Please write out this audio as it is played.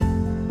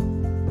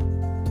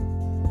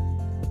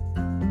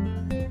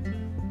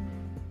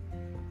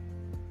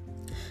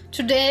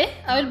Today,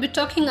 I will be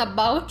talking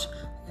about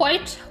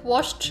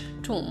whitewashed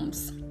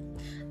tombs.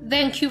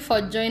 Thank you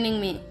for joining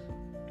me.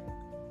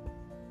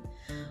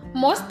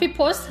 Most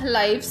people's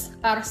lives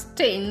are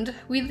stained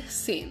with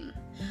sin.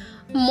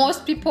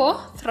 Most people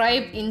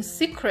thrive in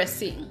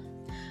secrecy.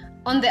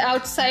 On the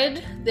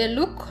outside, they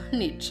look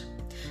neat.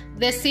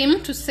 They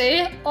seem to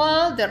say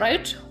all the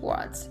right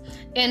words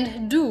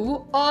and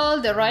do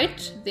all the right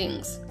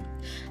things.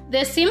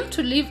 They seem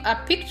to live a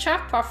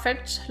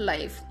picture-perfect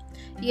life.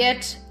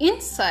 Yet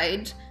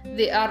inside,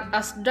 they are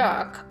as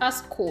dark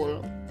as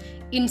coal.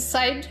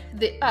 Inside,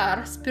 they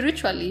are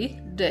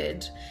spiritually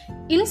dead.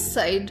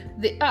 Inside,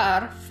 they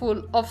are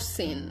full of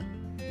sin.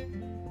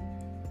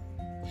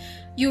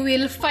 You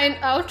will find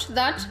out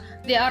that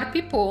there are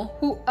people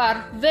who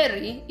are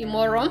very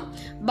immoral,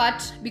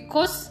 but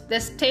because the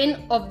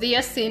stain of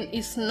their sin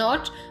is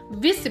not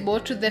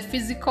visible to the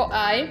physical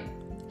eye,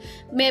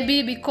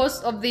 maybe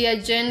because of their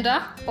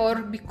gender or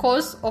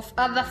because of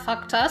other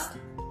factors,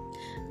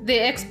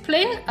 they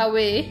explain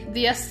away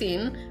their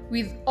sin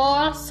with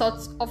all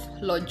sorts of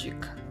logic.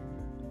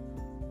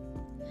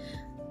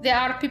 There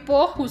are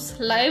people whose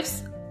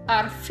lives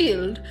are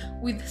filled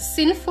with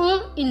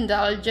sinful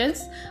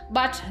indulgence,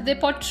 but they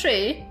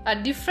portray a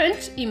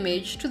different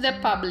image to the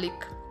public.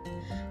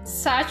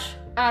 Such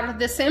are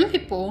the same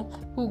people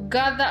who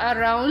gather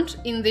around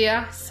in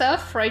their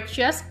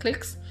self-righteous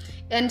cliques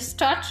and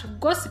start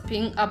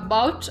gossiping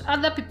about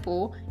other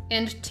people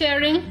and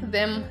tearing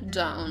them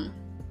down.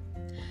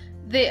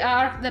 They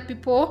are the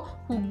people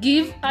who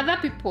give other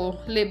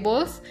people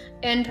labels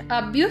and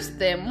abuse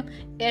them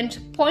and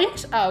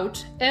point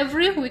out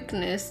every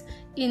weakness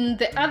in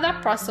the other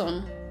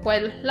person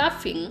while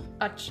laughing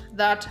at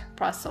that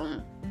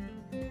person.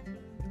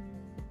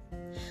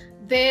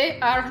 They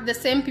are the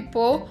same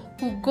people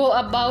who go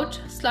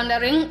about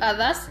slandering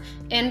others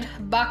and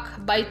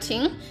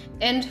backbiting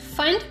and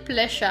find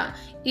pleasure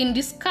in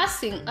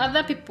discussing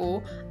other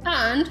people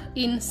and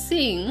in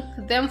seeing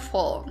them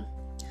fall.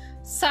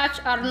 Such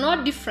are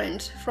not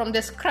different from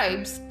the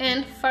scribes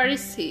and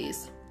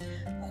Pharisees,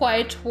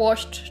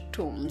 whitewashed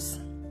tombs.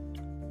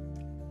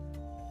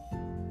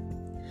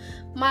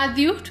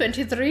 Matthew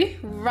 23,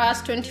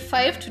 verse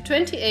 25 to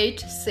 28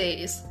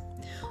 says,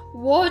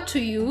 "Woe to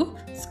you,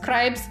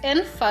 scribes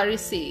and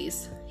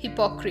Pharisees,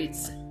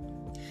 hypocrites!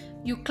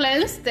 You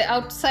cleanse the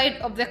outside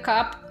of the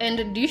cup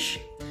and dish,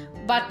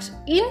 but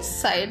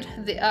inside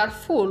they are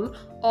full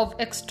of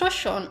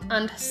extortion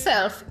and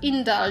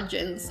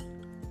self-indulgence.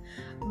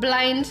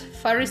 Blind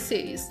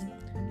Pharisees,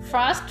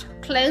 first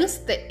cleanse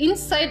the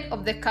inside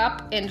of the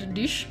cup and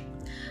dish,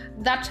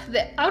 that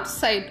the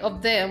outside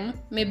of them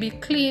may be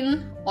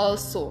clean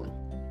also.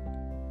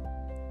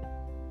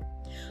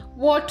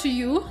 Woe to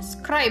you,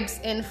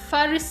 scribes and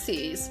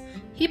Pharisees,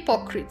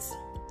 hypocrites!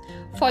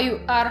 For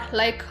you are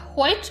like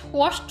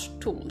whitewashed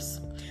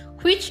tombs,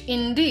 which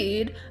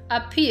indeed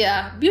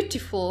appear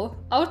beautiful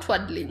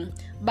outwardly,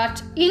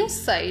 but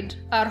inside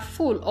are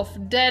full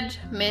of dead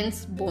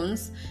men's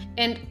bones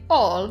and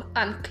all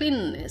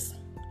uncleanness.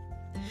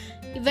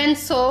 Even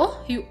so,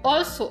 you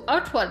also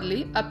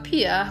outwardly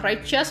appear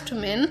righteous to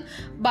men,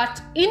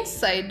 but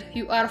inside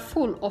you are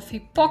full of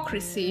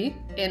hypocrisy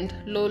and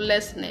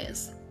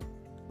lawlessness."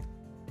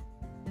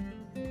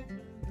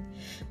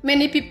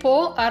 Many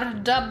people are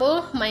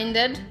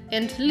double-minded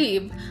and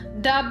live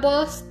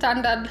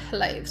double-standard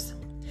lives.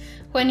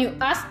 When you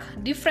ask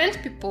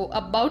different people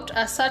about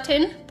a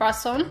certain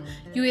person,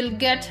 you will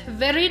get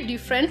very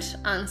different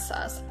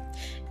answers.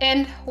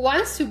 And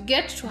once you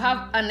get to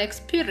have an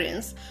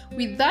experience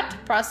with that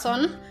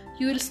person,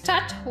 you will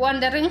start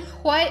wondering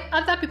why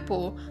other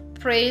people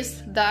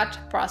praise that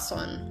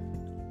person.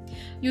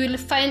 You will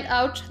find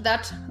out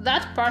that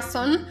that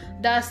person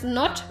does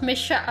not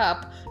measure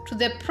up to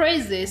the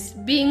praises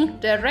being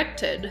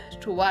directed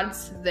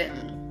towards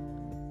them.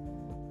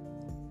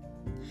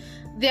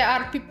 There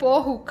are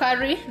people who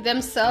carry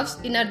themselves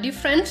in a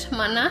different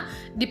manner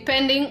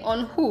depending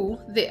on who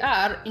they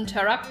are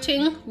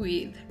interacting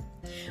with.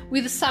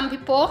 With some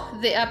people,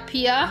 they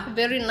appear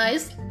very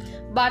nice,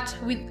 but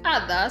with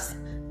others,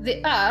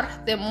 they are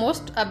the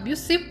most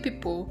abusive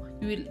people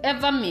you will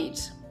ever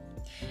meet.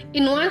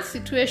 In one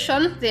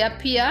situation, they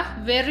appear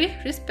very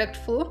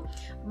respectful,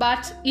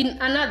 but in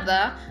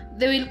another,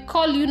 they will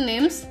call you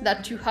names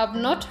that you have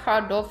not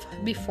heard of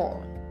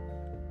before.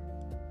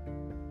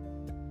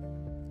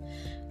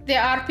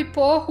 There are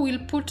people who will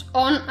put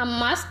on a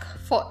mask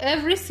for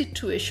every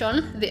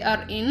situation they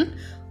are in,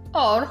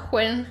 or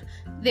when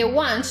they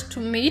want to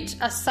meet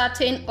a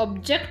certain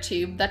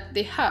objective that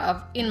they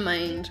have in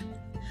mind.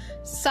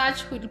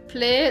 Such will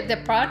play the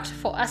part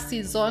for a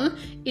season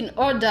in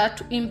order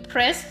to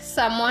impress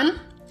someone,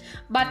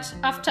 but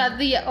after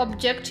their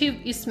objective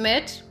is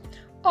met,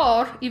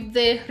 or if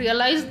they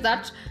realize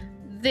that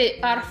they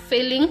are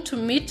failing to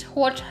meet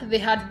what they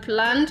had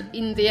planned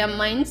in their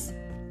minds,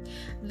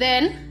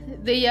 then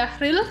their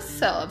real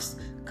selves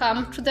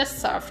come to the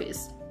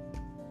surface.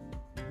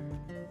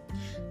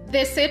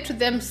 They say to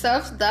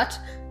themselves that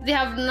They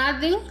have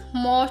nothing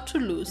more to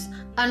lose,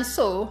 and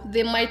so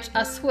they might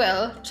as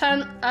well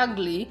turn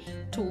ugly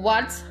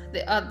towards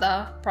the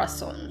other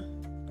person.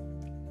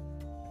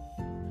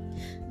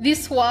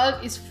 This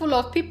world is full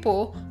of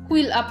people who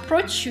will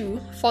approach you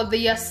for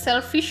their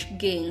selfish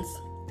gains.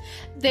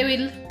 They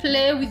will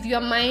play with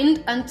your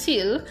mind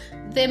until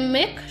they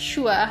make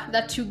sure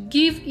that you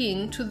give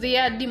in to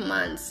their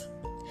demands.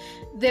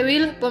 They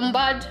will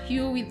bombard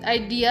you with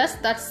ideas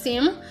that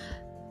seem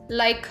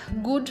like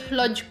good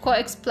logical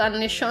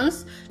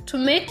explanations to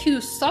make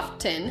you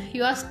soften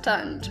your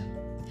stand.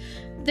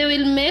 They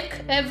will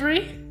make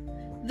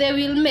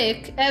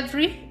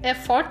every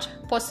effort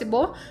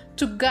possible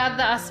to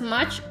gather as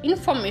much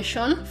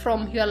information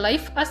from your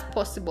life as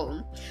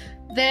possible.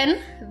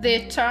 Then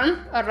they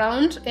turn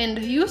around and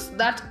use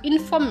that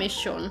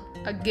information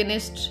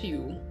against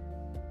you.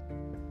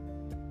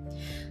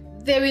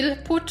 They will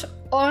put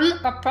on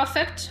a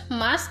perfect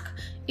mask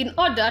in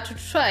order to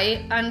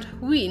try and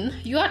win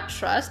your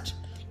trust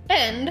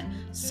and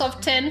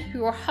soften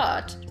your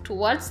heart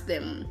towards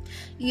them.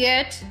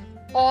 Yet,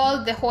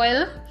 all the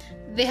while,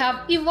 they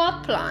have evil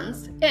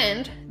plans,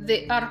 and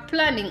they are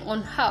planning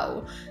on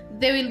how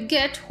they will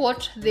get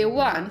what they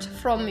want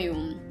from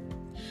you.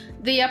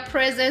 Their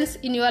presence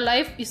in your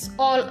life is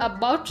all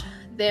about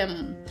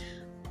them,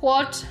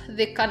 what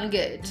they can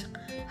get,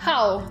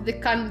 how they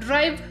can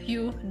drive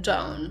you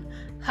down,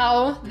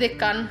 how they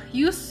can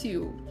use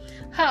you,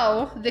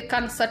 how they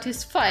can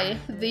satisfy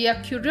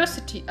their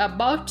curiosity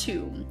about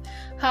you,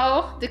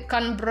 how they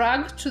can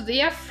brag to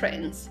their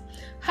friends,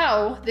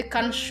 how they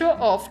can show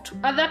off to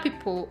other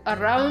people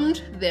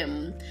around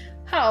them,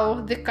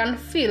 how they can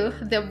fill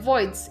the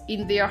voids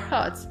in their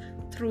hearts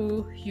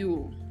through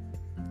you.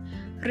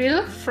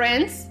 Real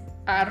friends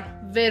are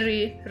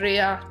very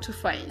rare to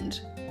find.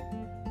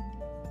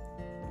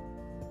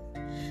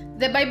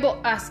 The Bible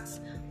asks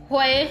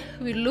why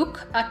we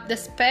look at the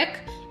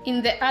speck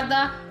in the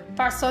other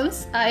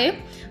person's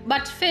eye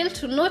but fail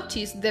to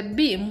notice the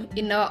beam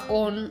in our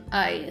own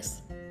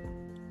eyes.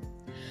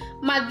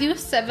 Matthew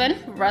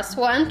 7 verse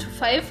 1 to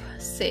 5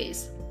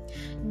 says,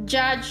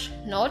 "Judge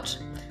not,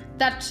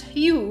 that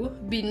you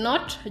be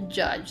not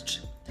judged.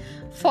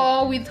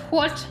 For with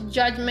what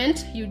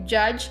judgment you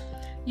judge,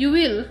 you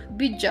will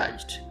be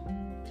judged.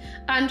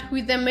 And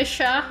with the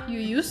measure you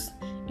use,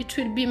 it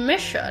will be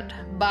measured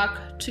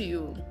back to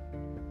you."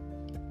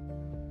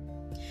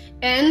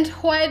 And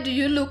why do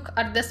you look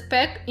at the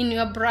speck in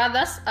your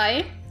brother's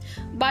eye,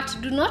 but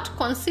do not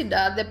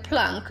consider the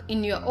plank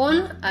in your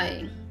own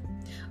eye?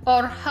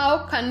 Or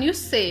how can you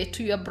say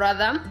to your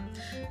brother,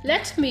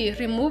 "Let me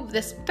remove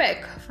the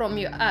speck from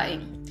your eye,"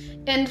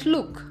 and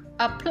look,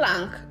 a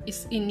plank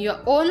is in your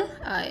own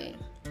eye?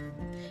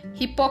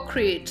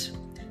 Hypocrite!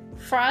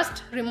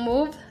 First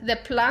remove the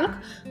plank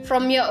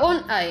from your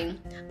own eye,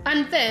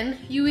 and then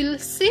you will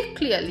see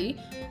clearly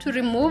to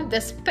remove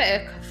the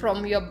speck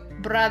from your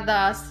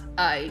brother's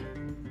eye.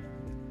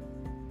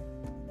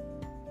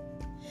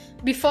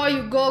 Before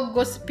you go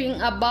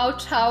gossiping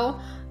about how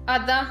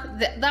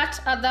that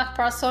other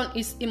person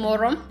is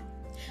immoral,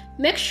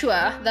 make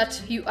sure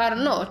that you are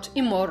not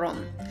immoral,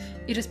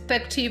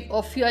 irrespective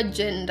of your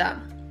gender.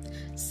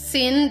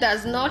 Sin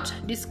does not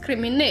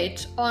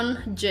discriminate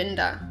on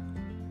gender.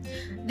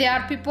 There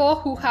are people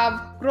who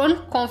have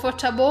grown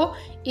comfortable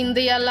in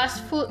their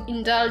lustful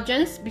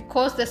indulgence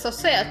because the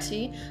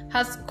society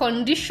has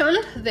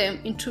conditioned them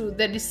into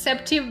the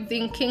deceptive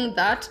thinking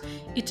that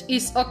it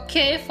is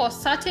okay for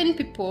certain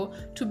people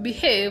to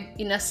behave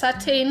in a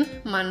certain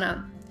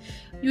manner.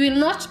 You will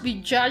not be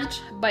judged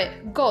by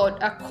God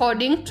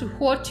according to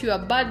what your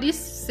bodies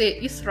say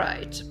is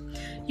right.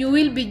 You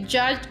will be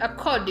judged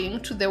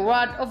according to the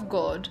word of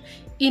God,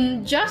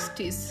 in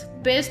justice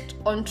based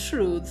on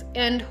truth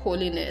and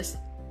holiness.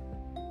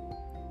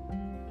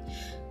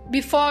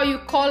 Before you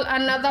call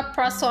another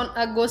person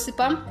a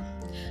gossiper,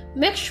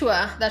 make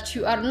sure that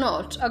you are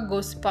not a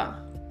gossiper.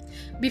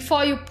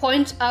 Before you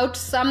point out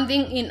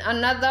something in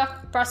another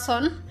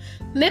person,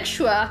 make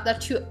sure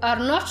that you are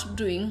not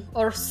doing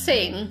or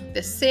saying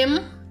the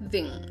same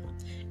thing.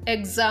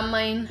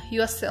 Examine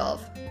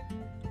yourself.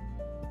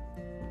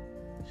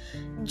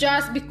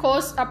 Just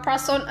because a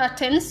person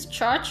attends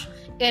church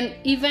and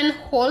even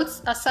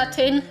holds a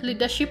certain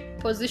leadership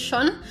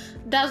position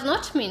does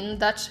not mean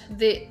that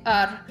they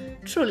are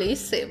truly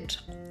saved.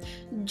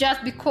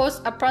 Just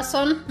because a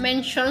person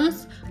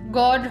mentions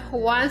God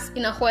once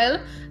in a while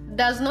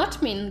does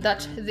not mean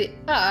that they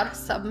are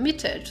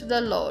submitted to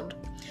the Lord.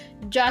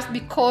 Just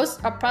because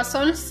a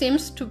person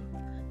seems to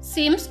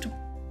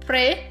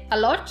pray a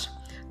lot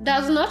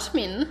does not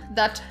mean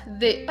that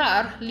they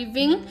are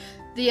living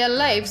their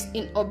lives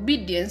in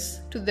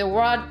obedience to the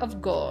word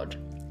of God.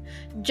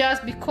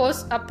 Just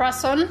because a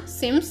person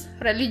seems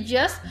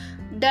religious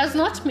does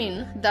not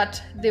mean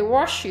that they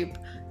worship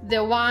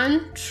the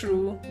one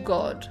true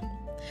God.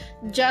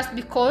 Just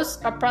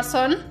because a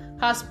person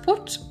has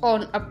put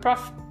on a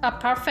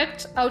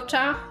perfect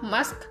outer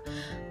mask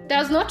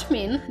does not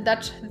mean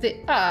that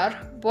they are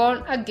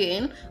born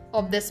again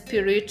of the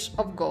Spirit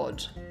of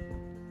God.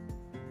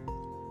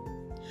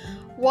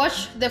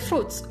 watch the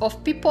fruits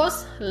of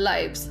people's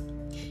lives.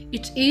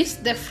 Is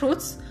it the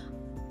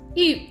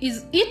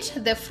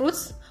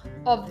fruits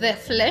of the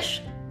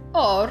flesh,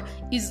 or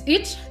is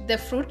it the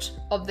fruit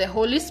of the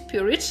Holy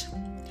Spirit?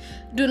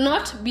 Do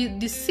not be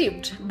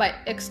deceived by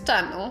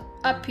external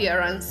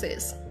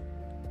appearances.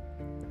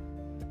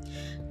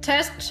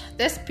 Test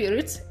the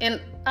spirits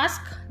and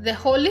ask the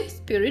Holy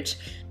Spirit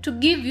to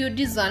give you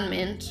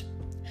discernment.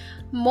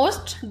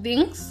 Most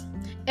things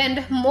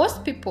and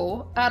most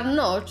people are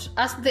not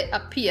as they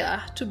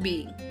appear to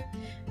be.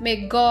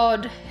 May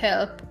God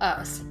help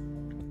us.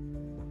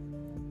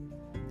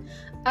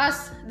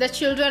 As the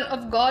children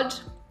of God,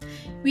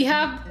 we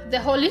have the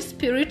Holy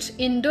Spirit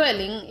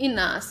indwelling in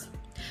us,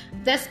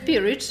 the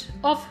Spirit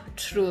of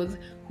truth,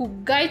 who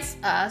guides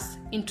us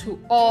into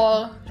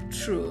all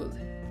truth.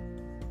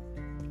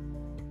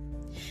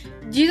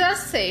 Jesus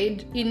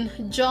said in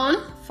John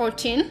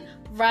 14,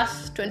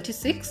 verse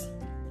 26,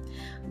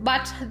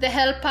 "But the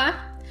Helper,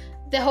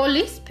 the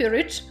Holy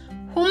Spirit,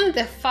 whom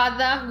the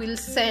Father will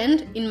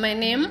send in my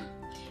name,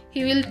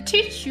 he will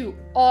teach you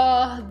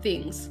all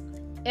things,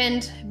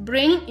 and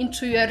bring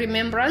into your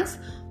remembrance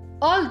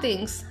all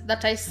things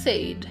that I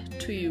said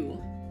to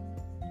you."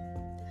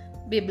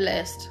 Be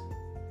blessed.